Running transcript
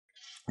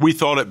we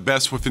thought it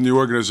best within the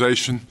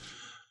organization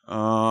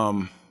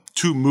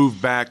to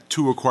move back,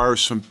 to acquire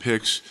some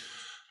picks,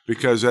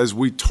 because as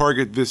we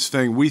target this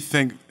thing, we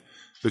think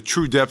the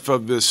true depth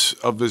of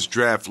this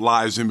draft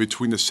lies in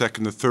between the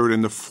second, the third,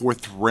 and the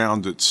fourth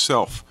round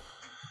itself.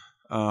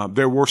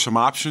 There were some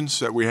options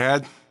that we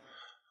had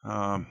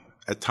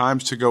at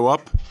times to go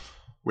up.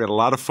 We had a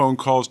lot of phone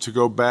calls to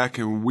go back,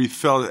 and we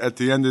felt at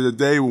the end of the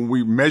day, when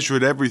we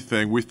measured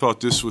everything, we thought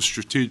this was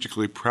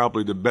strategically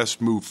probably the best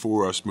move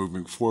for us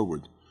moving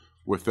forward.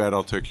 With that,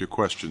 I'll take your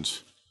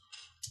questions.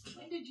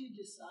 When did you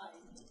decide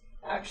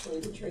actually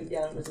to trade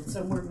down? Was it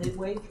somewhere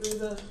midway through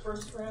the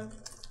first round?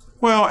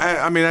 Well,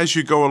 I mean, as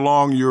you go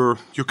along, you're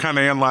kind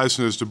of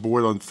analyzing as the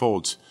board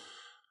unfolds.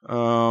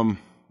 And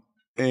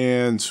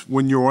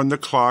when you're on the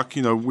clock,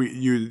 you know,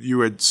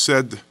 you had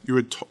said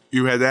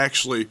you had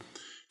actually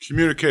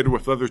communicated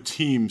with other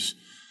teams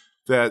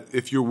that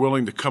if you're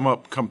willing to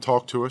come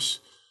talk to us.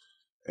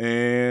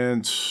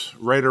 And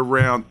right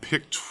around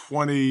pick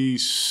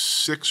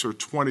 26 or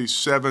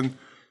 27,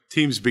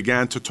 teams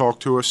began to talk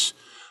to us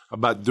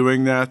about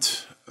doing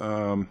that.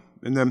 And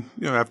then,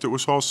 you know, after it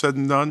was all said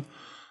and done,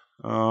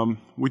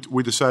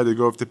 we decided to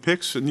go with the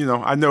picks. And, you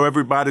know, I know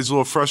everybody's a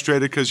little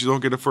frustrated because you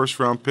don't get a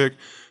first-round pick,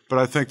 but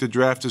I think the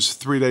draft is a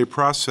 3-day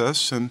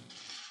process. And,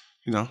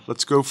 you know,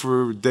 let's go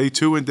for day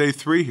 2 and day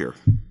 3 here.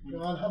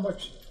 John, how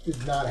much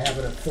did not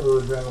having a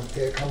third-round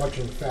pick, how much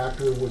of a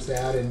factor was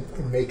that in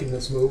making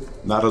this move?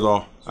 Not at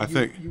all. So I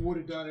think you would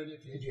have done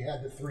it if you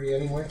had the 3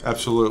 anyway?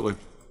 Absolutely.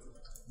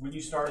 When you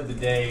started the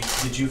day,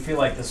 did you feel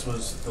like this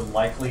was the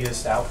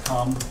likeliest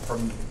outcome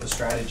from the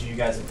strategy you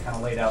guys had kind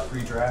of laid out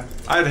pre-draft?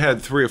 I'd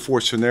had 3 or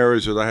 4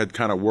 scenarios that I had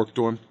kind of worked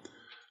on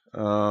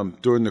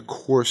during the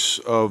course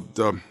of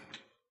the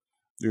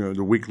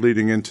week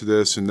leading into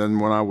this, and then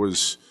when I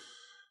was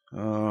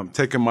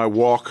taking my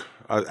walk,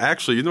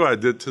 actually, you know what I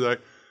did today?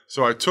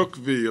 So I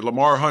took the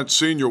Lamar Hunt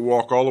Sr.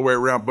 walk all the way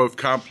around both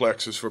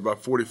complexes for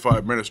about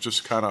 45 minutes,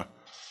 just kind of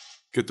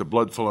get the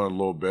blood flowing a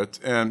little bit.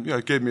 And, you know,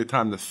 it gave me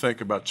time to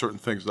think about certain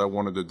things that I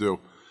wanted to do.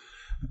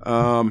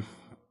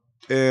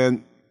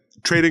 And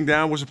trading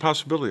down was a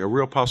possibility, a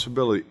real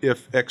possibility,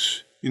 if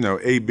X, you know,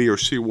 A, B, or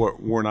C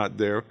were not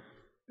there.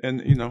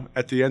 And, you know,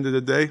 at the end of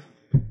the day,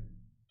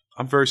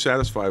 I'm very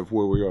satisfied with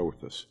where we are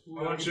with this. Who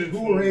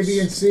were A,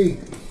 B, and C?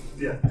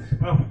 Yeah.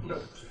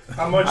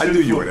 How much I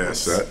knew you would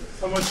ask that.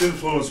 How much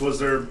influence was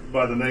there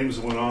by the names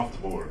that went off the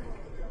board?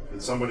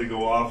 Did somebody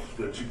go off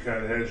that you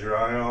kind of had your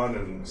eye on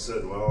and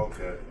said, well,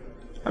 okay?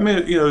 I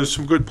mean, you know, there's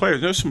some good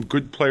players. There's some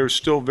good players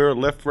still there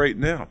left right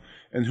now.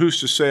 And who's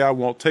to say I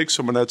won't take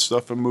some of that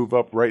stuff and move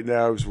up right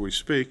now as we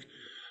speak?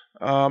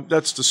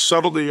 That's the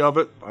subtlety of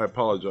it. I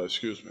apologize.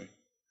 Excuse me.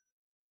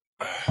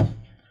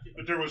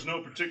 But there was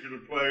no particular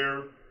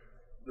player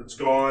that's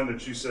gone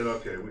that you said,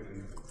 okay, we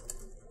can.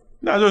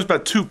 No, there's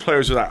about 2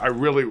 players that I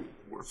really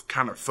were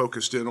kind of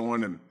focused in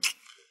on, and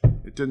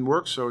it didn't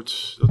work. So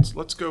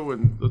let's go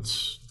and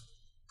let's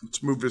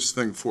move this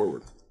thing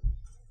forward.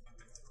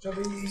 Joe,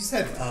 you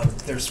said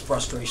there's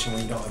frustration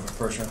when you don't have a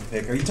first-round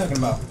pick. Are you talking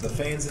about the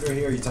fans that are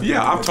here? Are you talking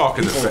about I'm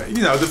talking to fans.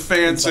 You know, the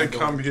fans that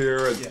come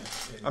here. And, yeah.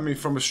 I mean,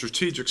 from a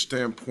strategic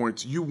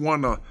standpoint, you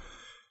want to,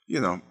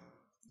 you know,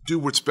 do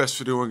what's best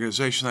for the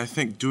organization. I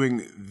think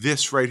doing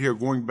this right here,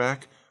 going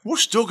back, we're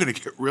still going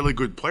to get really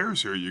good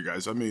players here, you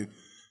guys. I mean,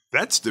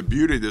 that's the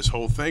beauty of this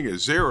whole thing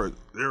is here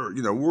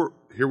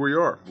we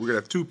are. We're going to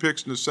have 2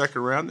 picks in the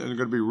second round, and they're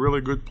going to be really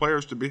good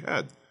players to be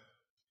had.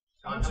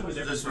 How much does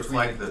this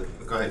reflect the?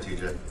 Go ahead,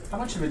 TJ. How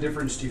much of a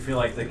difference do you feel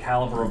like the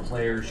caliber of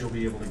players you'll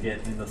be able to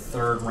get in the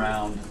third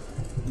round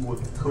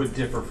could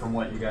differ from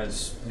what you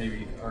guys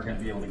maybe are going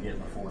to be able to get in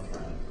the fourth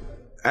round?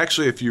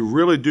 Actually, if you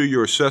really do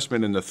your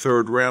assessment in the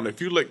third round, if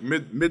you look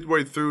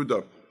midway through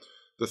the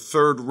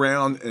third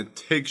round and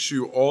takes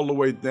you all the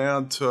way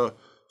down to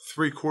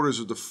 3/4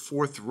 of the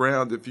fourth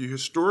round, if you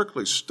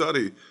historically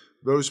study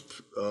those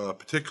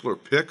particular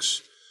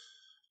picks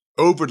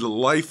over the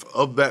life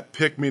of that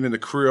pick, meaning the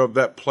career of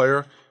that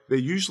player, they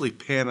usually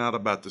pan out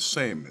about the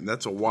same. And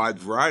that's a wide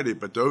variety,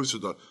 but those are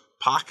the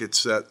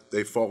pockets that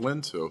they fall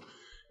into.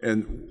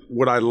 And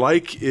what I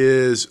like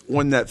is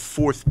on that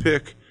 4th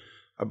pick,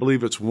 I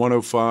believe it's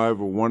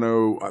 105 or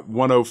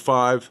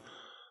 105,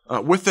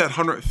 with that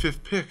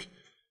 105th pick,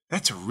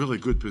 that's a really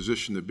good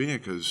position to be in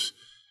because,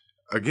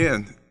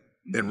 again,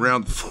 in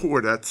round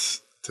 4,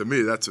 to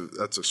me, that's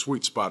a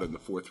sweet spot in the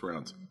 4th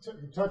round.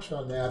 You touched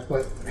on that,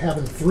 but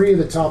having 3 of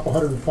the top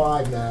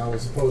 105 now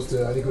as opposed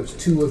to, I think it was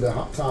 2 of the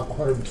top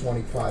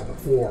 125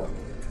 before,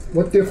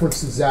 what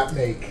difference does that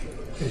make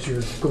as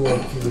you're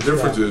going through the The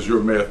difference is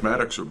your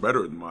mathematics are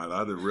better than mine.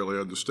 I didn't really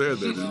understand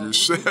that, and you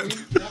said.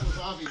 That was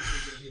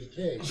obviously the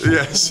case.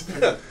 Yes.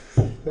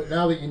 But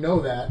now that you know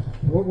that,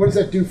 what does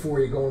that do for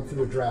you going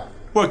through a draft?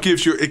 Well, it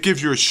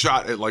gives you a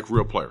shot at like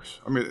real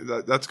players. I mean,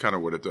 that's kind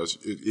of what it does.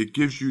 It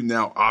gives you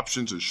now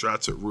options and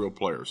shots at real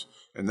players,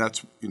 and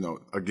that's, you know,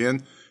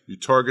 again, you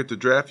target the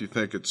draft. You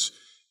think it's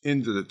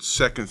into the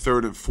 2nd,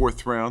 3rd, and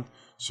 4th round.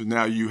 So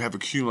now you have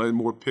accumulated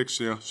more picks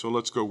there. So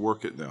let's go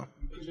work it now.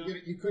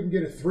 You couldn't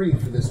get a 3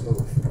 for this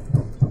move.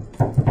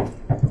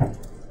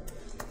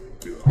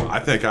 I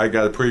think I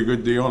got a pretty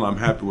good deal, and I'm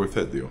happy with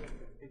that deal.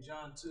 Hey,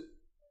 John, to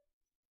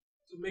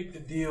make the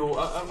deal,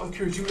 I'm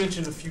curious, you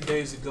mentioned a few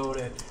days ago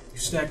that you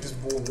stacked this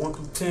board 1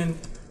 through 10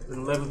 and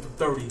 11 through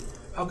 30.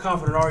 How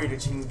confident are you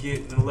that you can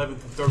get an 11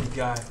 through 30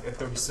 guy at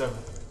 37?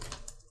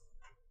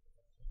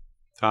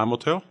 Time will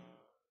tell.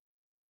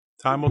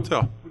 Time will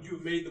tell. Would you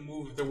have made the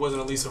move if there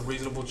wasn't at least a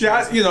reasonable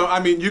chance? Yeah, you know, I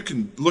mean, you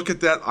can look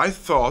at that. I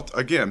thought,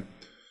 again,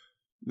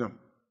 you know,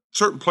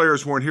 certain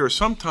players weren't here.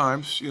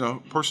 Sometimes, you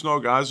know, personnel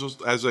guys,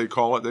 as they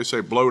call it, they say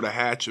blow the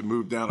hatch and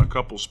move down a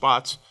couple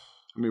spots.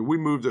 I mean, we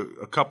moved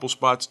a couple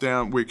spots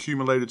down. We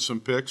accumulated some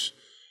picks.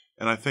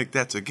 And I think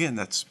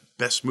that's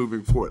best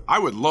moving forward. I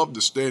would love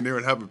to stand there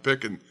and have a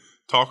pick and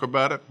talk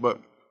about it, but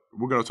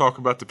we're going to talk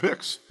about the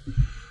picks.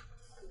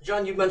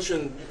 John, you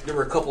mentioned there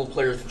were a couple of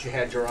players that you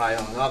had your eye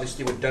on.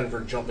 Obviously, with Denver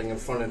jumping in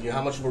front of you,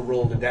 how much of a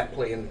role did that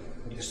play in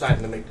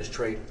deciding to make this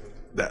trade?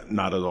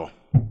 Not at all.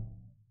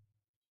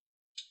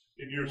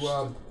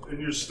 In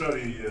your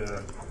study,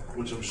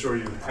 which I'm sure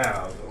you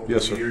have over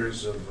Yes, the sir.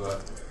 years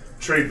of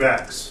trade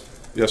backs,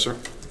 Yes, sir.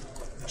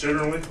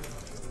 generally,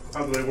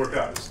 how do they work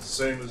out? Is it the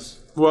same as?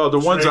 Well, the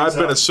ones trades I've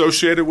been out?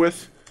 associated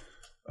with,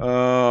 you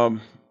know,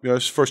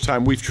 it's the first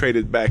time we've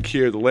traded back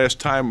here. The last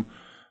time,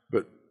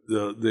 but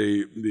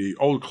the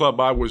old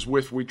club I was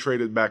with, we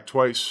traded back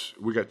twice.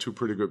 We got 2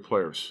 pretty good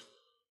players.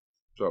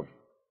 So,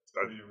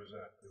 What year was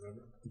that? You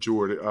remember?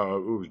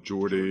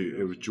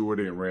 It was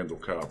Jordy and Randall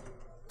Cobb.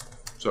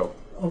 So,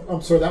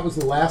 I'm sorry, that was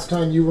the last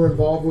time you were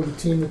involved with a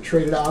team that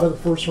traded out of the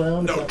first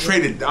round? Is no, that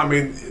traded. I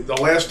mean, the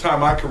last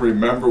time I can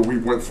remember, we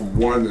went from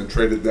 1 and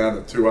traded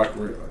down to 2.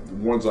 The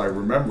ones I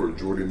remember are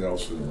Jordy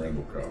Nelson and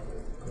Randall Cobb.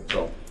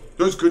 So,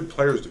 there's good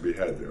players to be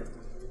had there.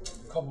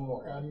 Couple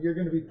more. You're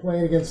going to be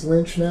playing against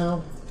Lynch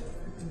now,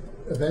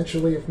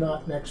 eventually, if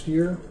not next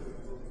year.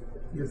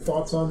 Your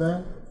thoughts on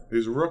that?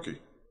 He's a rookie.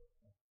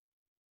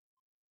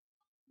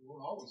 He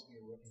won't always be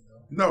a rookie,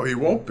 though. No, he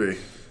won't be.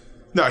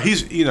 No,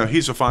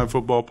 he's a fine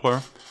football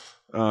player.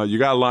 You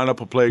got to line up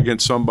a play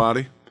against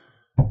somebody,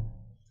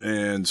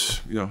 and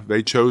you know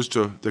they chose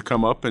to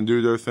come up and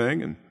do their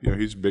thing, and you know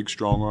he's a big,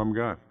 strong arm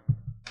guy.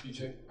 Is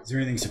there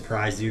anything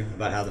surprised you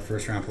about how the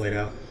first round played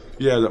out?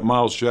 Yeah, that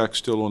Miles Jack's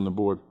still on the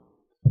board,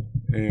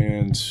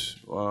 and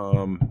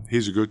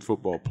he's a good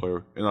football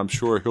player, and I'm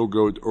sure he'll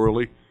go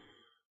early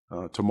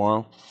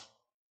tomorrow.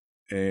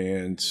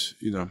 And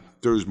you know,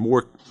 there's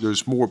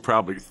more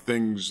probably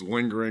things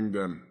lingering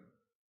than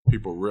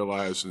people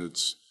realize, and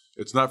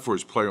it's not for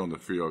his play on the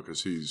field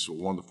because he's a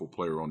wonderful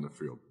player on the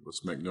field.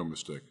 Let's make no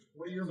mistake.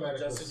 What are your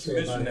medicals Since say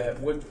you about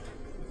mentioned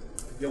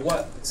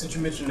it? since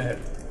you mentioned that,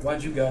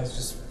 why'd you guys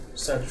just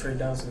decide to trade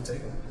down to the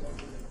table?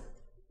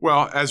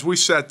 Well, as we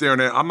sat there,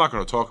 and I'm not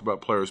going to talk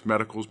about players'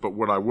 medicals, but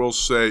what I will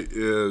say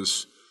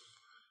is,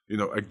 you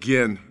know,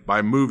 again,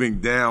 by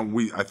moving down,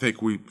 I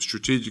think we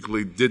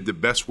strategically did the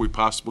best we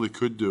possibly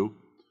could do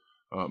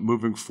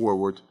moving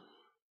forward.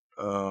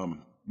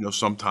 You know,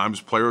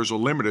 sometimes players are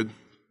limited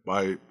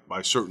by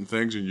certain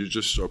things, and you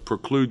just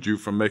preclude you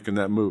from making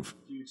that move.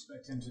 Do you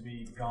expect him to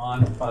be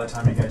gone by the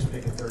time you guys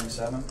pick at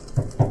 37?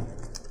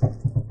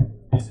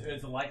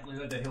 Is the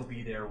likelihood that he'll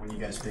be there when you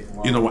guys pick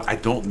one? You know what? I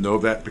don't know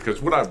that,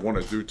 because what I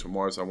want to do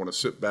tomorrow is I want to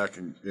sit back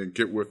and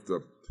get with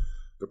the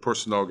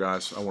personnel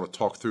guys. I want to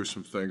talk through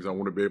some things. I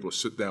want to be able to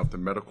sit down with the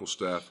medical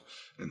staff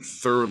and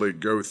thoroughly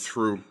go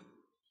through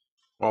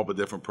all the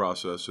different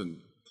process,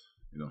 and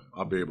you know,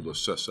 I'll be able to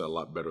assess that a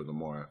lot better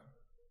tomorrow.